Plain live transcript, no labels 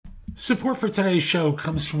Support for today's show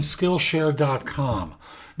comes from Skillshare.com.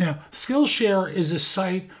 Now, Skillshare is a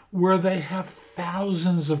site where they have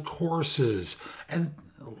thousands of courses and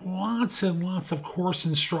lots of course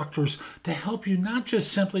instructors to help you not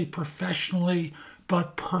just simply professionally,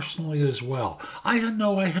 but personally as well. I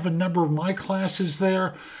know I have a number of my classes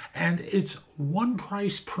there, and it's one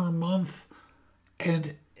price per month,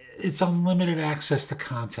 and it's unlimited access to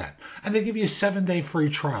content. And they give you a 7-day free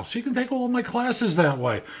trial. So you can take all of my classes that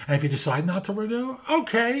way. And if you decide not to renew,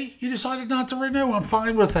 okay, you decided not to renew. I'm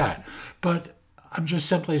fine with that. But I'm just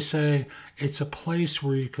simply saying it's a place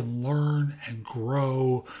where you can learn and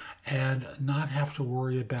grow and not have to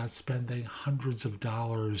worry about spending hundreds of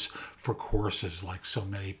dollars for courses like so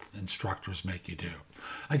many instructors make you do.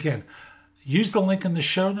 Again, use the link in the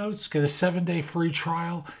show notes, get a 7-day free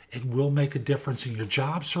trial. It will make a difference in your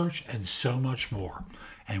job search and so much more.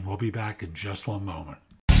 And we'll be back in just one moment.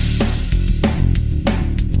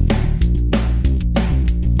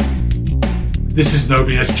 This is No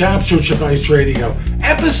BS Job Search Advice Radio,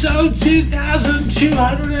 episode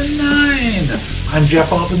 2209. I'm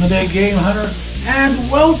Jeff Altman, the Big Game Hunter, and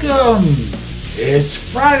welcome. It's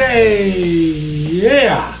Friday,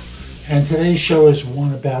 yeah. And today's show is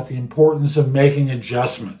one about the importance of making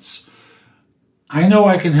adjustments. I know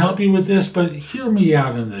I can help you with this, but hear me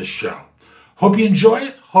out in this show. Hope you enjoy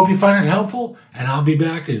it, hope you find it helpful, and I'll be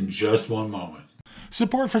back in just one moment.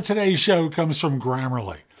 Support for today's show comes from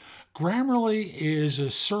Grammarly. Grammarly is a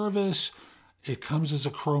service. It comes as a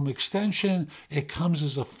Chrome extension. It comes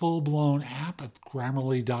as a full-blown app at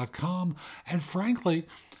Grammarly.com. And frankly,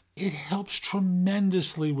 it helps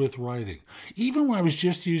tremendously with writing. Even when I was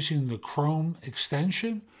just using the Chrome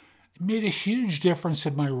extension, it made a huge difference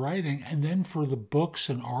in my writing. And then for the books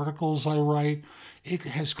and articles I write, it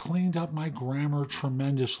has cleaned up my grammar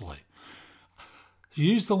tremendously.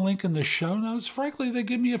 Use the link in the show notes. Frankly, they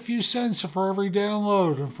give me a few cents for every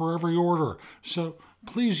download and for every order. So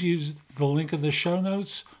please use the link in the show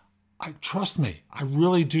notes. Trust me, I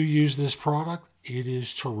really do use this product. It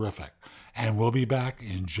is terrific. And we'll be back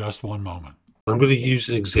in just one moment. I'm going to use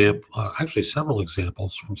an example, actually several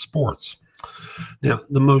examples from sports. Now,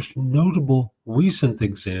 the most notable recent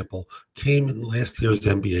example came in last year's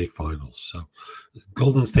NBA Finals. So,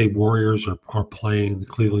 Golden State Warriors are playing the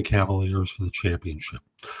Cleveland Cavaliers for the championship.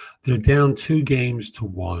 They're down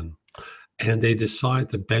 2-1, and they decide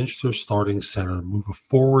to bench their starting center, move a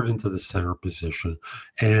forward into the center position,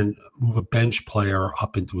 and move a bench player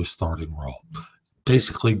up into a starting role.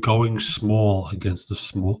 Basically, going small against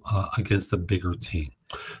a bigger team.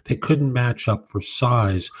 They couldn't match up for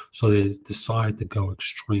size, so they decided to go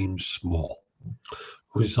extreme small.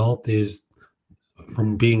 Result is,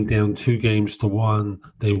 from being down 2-1,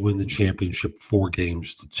 they win the championship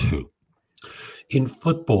 4-2. In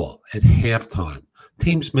football, at halftime,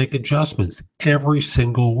 teams make adjustments every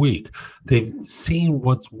single week. They've seen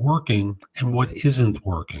what's working and what isn't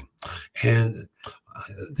working. And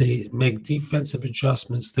they make defensive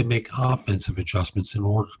adjustments, they make offensive adjustments in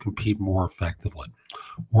order to compete more effectively.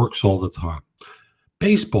 Works all the time.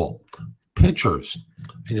 Baseball, pitchers.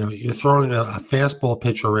 You're throwing a fastball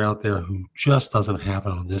pitcher out there who just doesn't have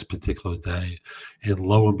it on this particular day, and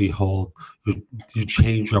lo and behold, you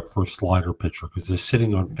change up for a slider pitcher because they're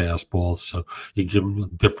sitting on fastballs, so you give them a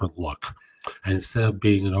different look. And instead of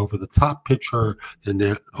being an over-the-top pitcher, they're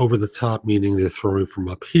now over-the-top, meaning they're throwing from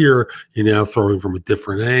up here. You're now throwing from a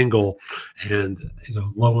different angle. And,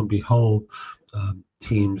 lo and behold,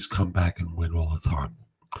 teams come back and win all the time.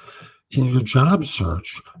 In your job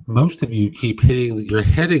search, most of you keep hitting your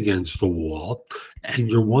head against the wall, and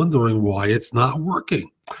you're wondering why it's not working.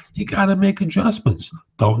 You got to make adjustments.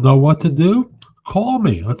 Don't know what to do? Call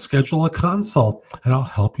me. Let's schedule a consult, and I'll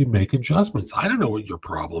help you make adjustments. I don't know what your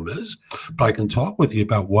problem is, but I can talk with you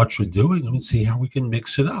about what you're doing and see how we can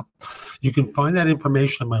mix it up. You can find that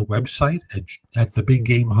information on my website at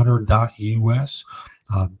thebiggamehunter.us.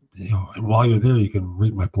 And while you're there, you can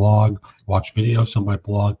read my blog, watch videos on my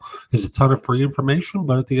blog. There's a ton of free information,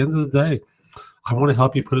 but at the end of the day, I want to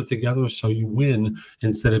help you put it together so you win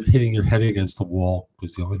instead of hitting your head against the wall,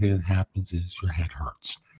 because the only thing that happens is your head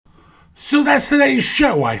hurts. So that's today's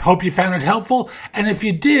show. I hope you found it helpful. And if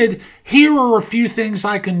you did, here are a few things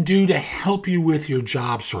I can do to help you with your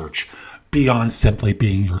job search beyond simply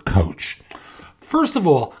being your coach. First of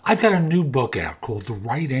all, I've got a new book out called The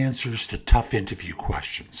Right Answers to Tough Interview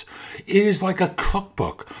Questions. It is like a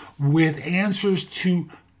cookbook with answers to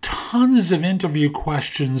tons of interview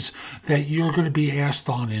questions that you're going to be asked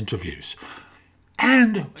on interviews.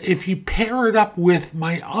 And if you pair it up with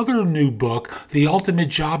my other new book, The Ultimate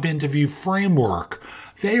Job Interview Framework,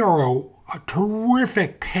 they are a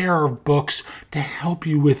terrific pair of books to help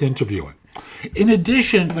you with interviewing. In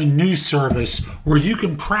addition, I have a new service where you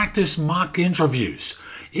can practice mock interviews.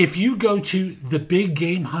 If you go to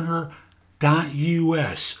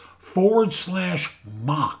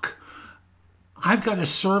thebiggamehunter.us/mock, I've got a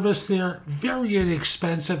service there, very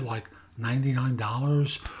inexpensive, like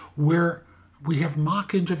 $99, where we have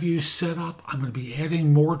mock interviews set up. I'm going to be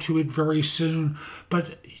adding more to it very soon,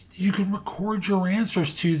 but you can record your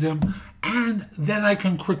answers to them, and then I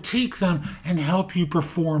can critique them and help you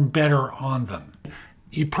perform better on them.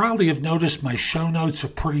 You probably have noticed my show notes are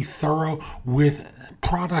pretty thorough with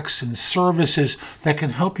products and services that can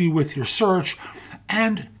help you with your search.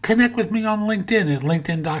 And connect with me on LinkedIn at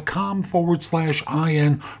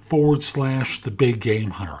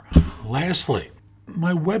linkedin.com/in/thebiggamehunter. Lastly,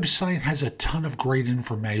 my website has a ton of great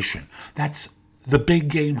information. That's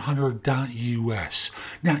thebiggamehunter.us.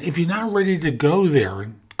 Now, if you're not ready to go there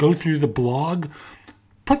and go through the blog,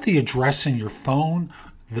 put the address in your phone,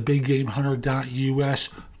 thebiggamehunter.us,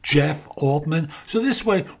 Jeff Altman. So this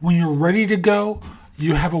way, when you're ready to go,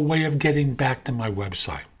 you have a way of getting back to my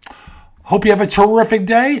website. Hope you have a terrific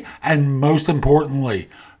day, and most importantly,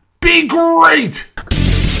 be great!